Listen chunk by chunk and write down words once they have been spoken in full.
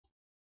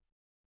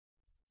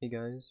Hey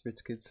guys,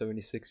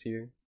 RitzKid76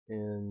 here,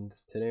 and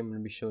today I'm going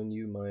to be showing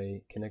you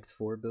my Connect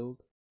 4 build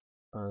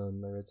on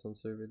my Redstone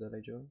server that I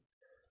joined.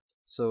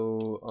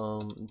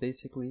 So,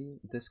 basically,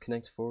 this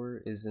Connect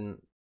 4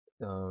 isn't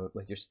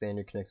like your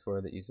standard Connect 4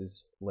 that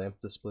uses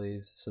lamp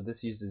displays. So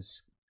this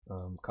uses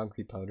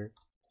concrete powder,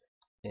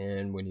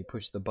 and when you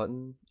push the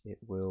button, it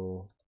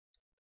will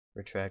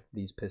retract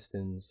these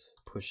pistons,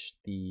 push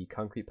the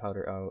concrete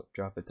powder out,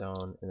 drop it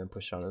down, and then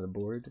push it onto the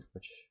board,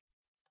 which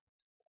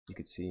you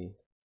could see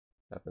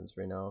happens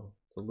right now.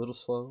 It's a little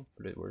slow,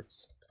 but it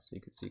works. So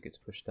you can see it gets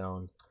pushed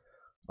down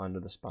onto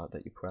the spot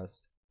that you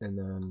pressed, and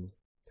then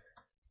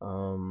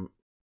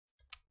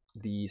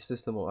the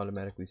system will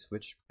automatically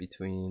switch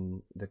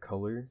between the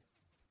color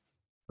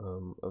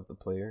of the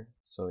player.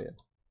 So yeah,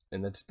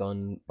 and that's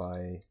done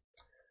by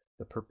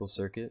the purple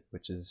circuit,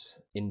 which is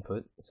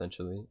input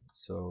essentially.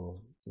 So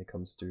it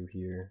comes through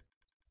here,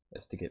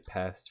 has to get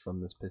passed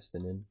from this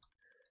piston in,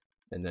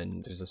 and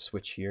then there's a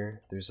switch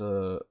here. There's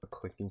a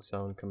clicking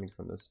sound coming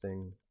from this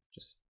thing.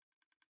 Just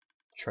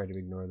try to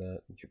ignore that.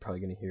 You're probably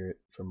going to hear it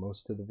for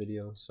most of the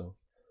video, so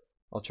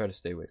I'll try to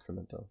stay away from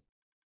it though.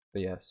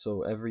 But yeah,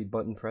 so every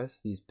button press,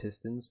 these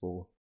pistons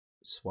will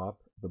swap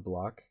the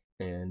block,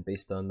 and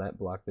based on that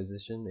block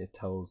position, it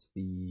tells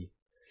the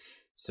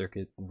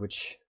circuit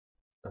which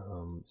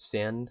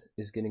sand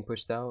is getting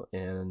pushed out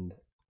and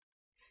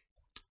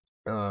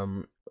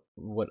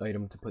what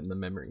item to put in the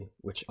memory,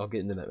 which I'll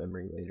get into that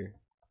memory later.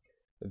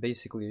 But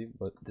basically,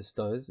 what this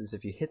does is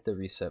if you hit the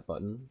reset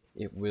button,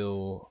 it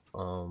will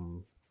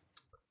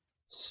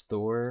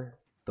store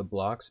the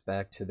blocks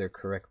back to their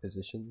correct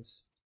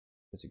positions,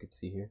 as you can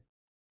see here.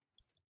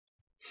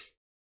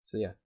 So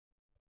yeah.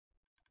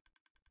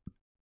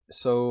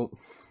 So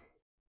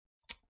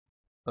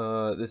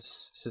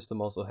this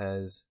system also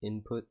has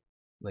input,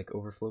 like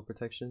overflow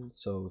protection.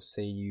 So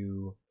say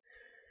you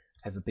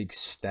have a big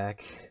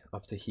stack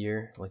up to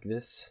here like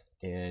this,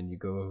 and you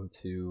go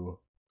to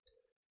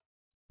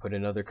put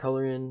another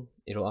color in,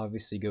 it'll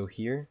obviously go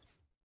here.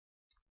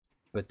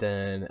 But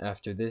then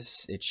after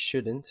this, it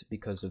shouldn't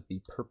because of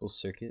the purple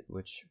circuit,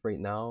 which right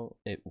now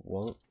it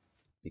won't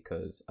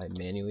because I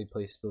manually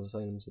placed those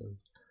items in.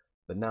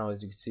 But now,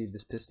 as you can see,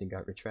 this piston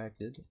got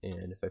retracted,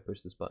 and if I push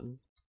this button,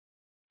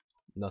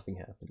 nothing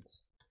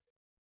happens.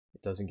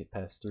 It doesn't get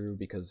passed through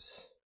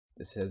because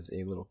this has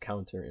a little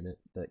counter in it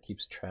that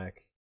keeps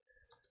track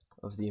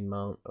of the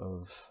amount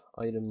of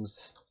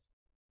items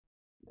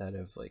that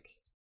have, like,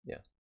 yeah,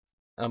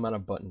 amount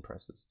of button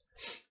presses.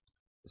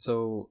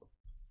 So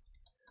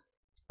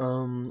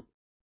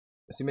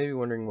you may be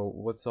wondering, well,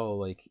 what's all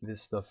like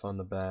this stuff on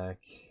the back,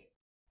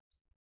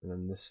 and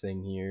then this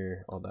thing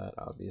here, all that,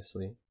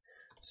 obviously.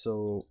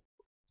 So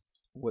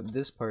what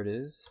this part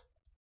is,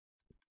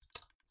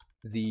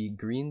 the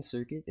green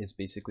circuit is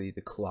basically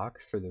the clock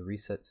for the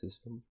reset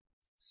system.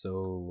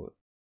 So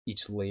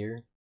each layer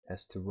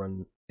has to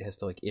run, it has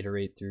to like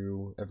iterate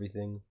through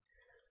everything.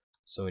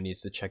 So it needs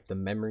to check the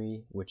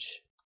memory,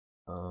 which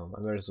I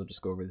might as well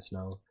just go over this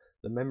now.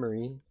 The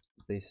memory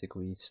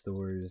basically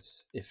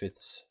stores if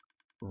it's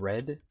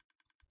red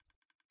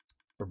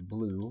or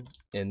blue,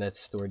 and that's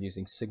stored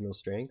using signal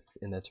strength,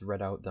 and that's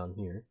read out down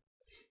here.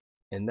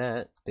 And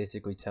that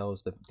basically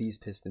tells these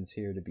pistons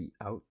here to be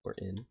out or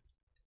in.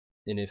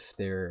 And if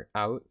they're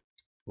out,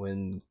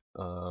 when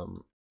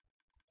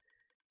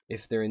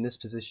if they're in this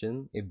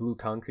position, a blue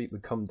concrete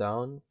would come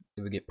down,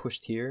 it would get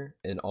pushed here,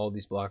 and all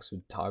these blocks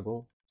would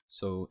toggle.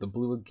 So the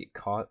blue would get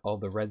caught, all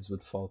the reds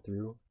would fall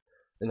through,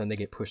 and then they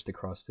get pushed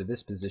across to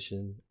this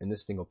position, and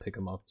this thing will pick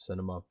them up, send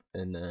them up,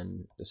 and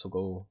then this will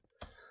go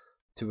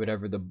to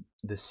whatever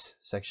this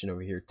section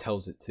over here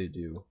tells it to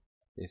do,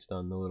 based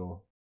on the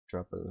little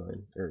dropper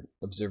line, or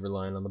observer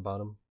line on the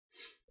bottom.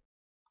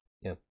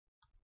 Yeah.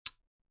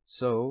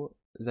 So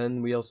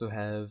then we also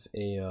have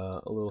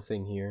a little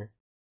thing here.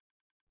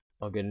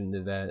 I'll get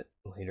into that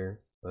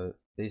later, but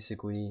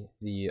basically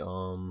the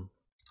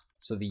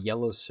so the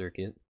yellow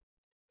circuit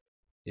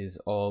is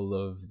all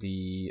of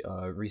the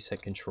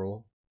reset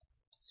control.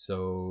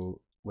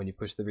 So when you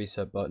push the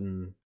reset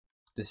button,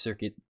 this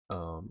circuit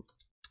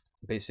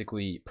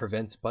basically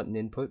prevents button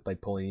input by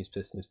pulling these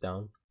pistons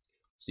down,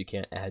 so you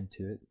can't add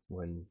to it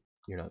when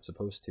you're not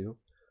supposed to.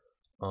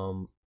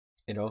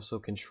 It also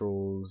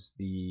controls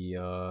the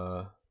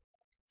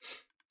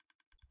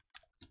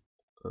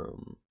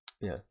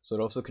yeah, so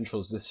it also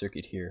controls this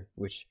circuit here,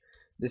 which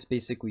this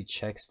basically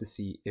checks to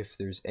see if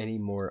there's any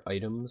more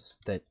items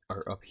that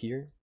are up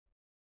here.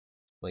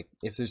 Like,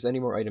 if there's any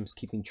more items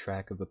keeping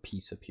track of a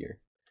piece up here.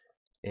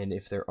 And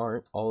if there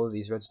aren't, all of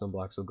these redstone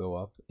blocks will go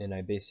up, and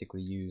I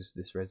basically use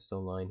this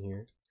redstone line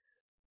here,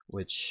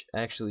 which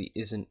actually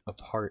isn't a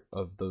part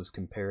of those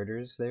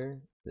comparators there.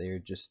 They're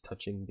just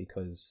touching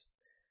because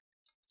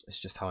it's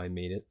just how I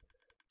made it.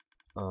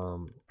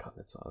 God,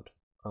 that's odd.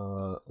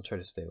 I'll try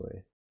to stay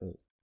away.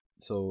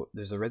 So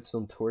there's a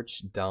redstone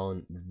torch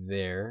down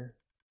there.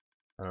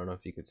 I don't know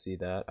if you could see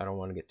that. I don't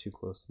want to get too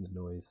close to the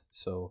noise.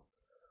 So,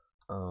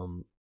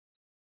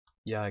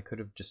 yeah, I could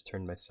have just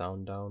turned my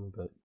sound down,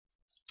 but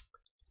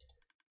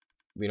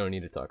we don't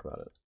need to talk about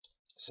it.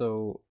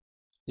 So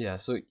Yeah,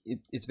 so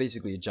it's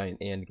basically a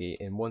giant AND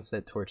gate, and once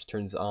that torch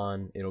turns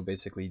on, it'll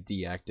basically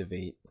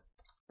deactivate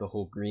the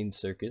whole green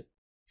circuit.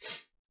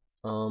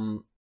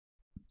 Um,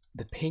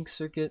 the pink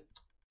circuit,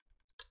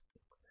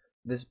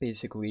 this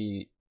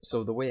basically,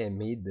 so the way I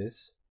made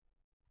this,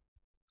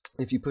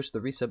 if you push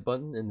the reset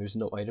button and there's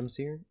no items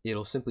here,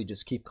 it'll simply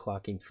just keep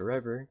clocking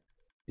forever,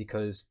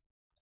 because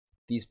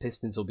these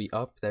pistons will be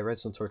up, that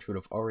redstone torch would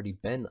have already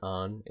been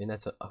on, and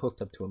that's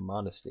hooked up to a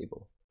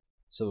monostable.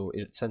 So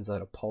it sends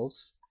out a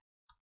pulse,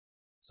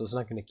 so it's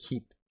not going to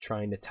keep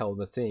trying to tell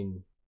the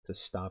thing to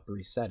stop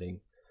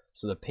resetting.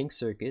 So the pink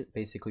circuit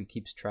basically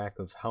keeps track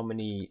of how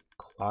many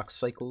clock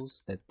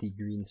cycles that the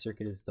green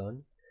circuit has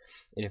done,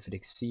 and if it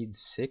exceeds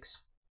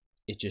 6,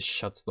 it just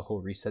shuts the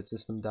whole reset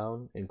system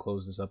down and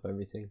closes up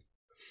everything.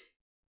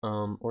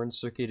 Orange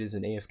circuit is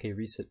an AFK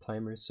reset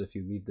timer, so if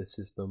you leave the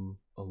system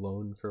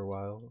alone for a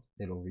while,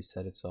 it'll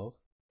reset itself.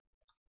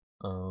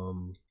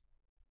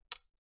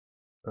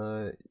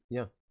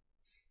 Yeah.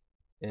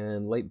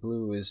 And light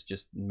blue is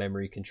just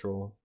memory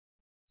control.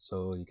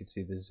 So you can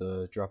see there's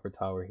a dropper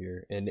tower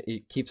here, and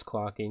it keeps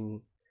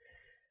clocking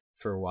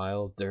for a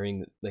while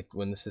during like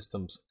when the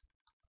system's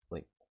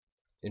like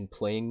in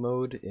playing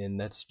mode, and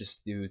that's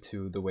just due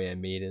to the way I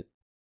made it.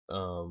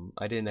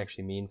 I didn't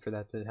actually mean for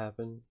that to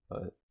happen,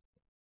 but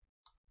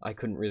I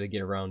couldn't really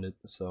get around it,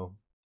 so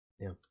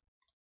yeah.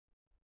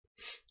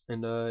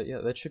 And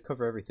yeah, that should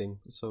cover everything.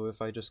 So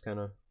if I just kind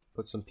of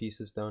put some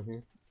pieces down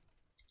here,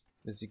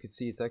 as you can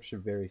see, it's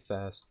actually very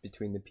fast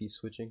between the piece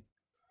switching.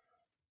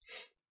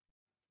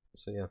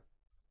 So yeah.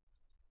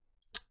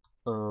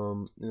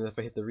 And if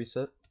I hit the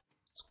reset,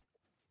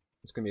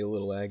 it's gonna be a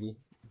little laggy,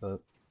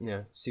 but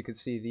yeah. So you can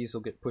see these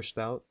will get pushed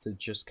out to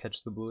just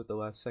catch the blue at the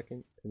last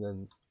second, and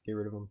then get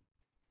rid of them.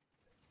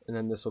 And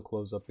then this will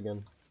close up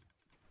again.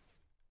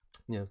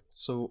 Yeah.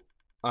 So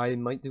I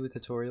might do a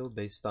tutorial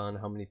based on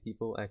how many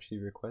people actually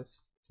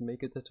request to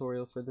make a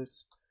tutorial for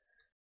this,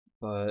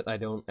 but I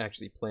don't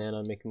actually plan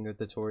on making a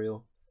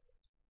tutorial.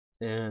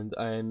 And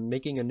I'm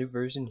making a new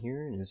version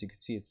here, and as you can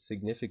see, it's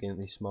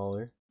significantly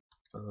smaller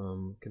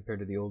compared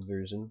to the old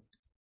version.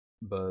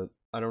 But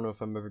I don't know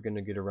if I'm ever going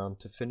to get around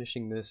to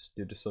finishing this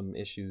due to some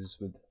issues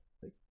with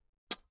like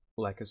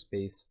lack of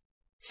space.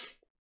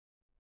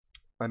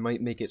 I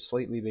might make it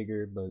slightly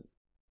bigger, but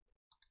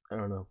I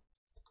don't know.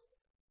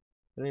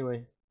 But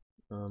anyway,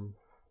 um,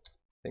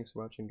 thanks for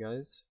watching,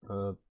 guys.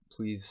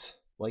 Please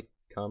like,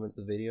 comment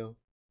the video.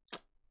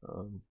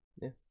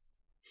 Yeah.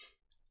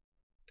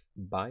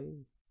 Bye.